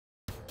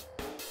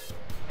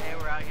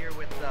out here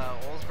with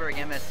Olsbergs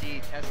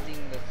MSE testing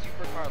the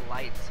SuperCar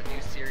Lite, a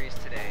new series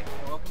today.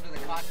 Welcome to the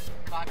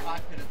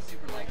cockpit of the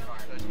Super Light car.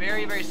 So it's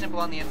very, very simple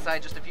on the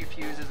inside, just a few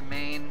fuses,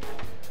 main.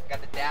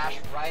 Got the dash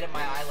right at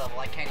my eye level,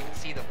 I can't even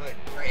see the hood.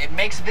 It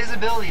makes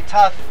visibility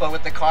tough, but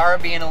with the car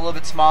being a little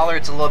bit smaller,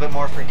 it's a little bit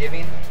more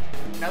forgiving.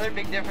 Another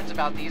big difference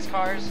about these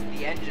cars,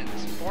 the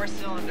engines. 4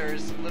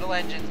 cylinders, little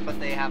engines, but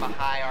they have a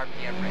high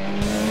RPM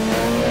range.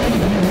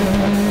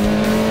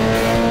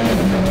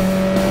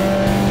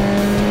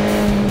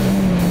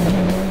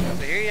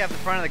 You have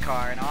the front of the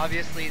car, and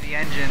obviously the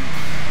engine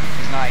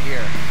is not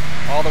here.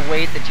 All the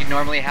weight that you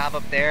normally have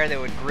up there that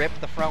would grip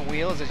the front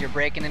wheels as you're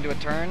braking into a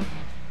turn,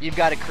 you've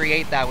got to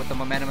create that with the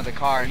momentum of the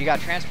car. You got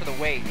to transfer the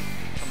weight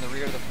from the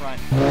rear to the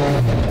front.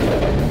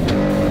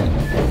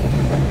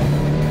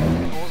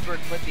 Olsberg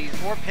put these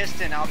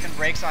 4-piston Alcan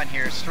brakes on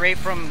here straight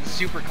from the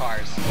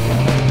supercars.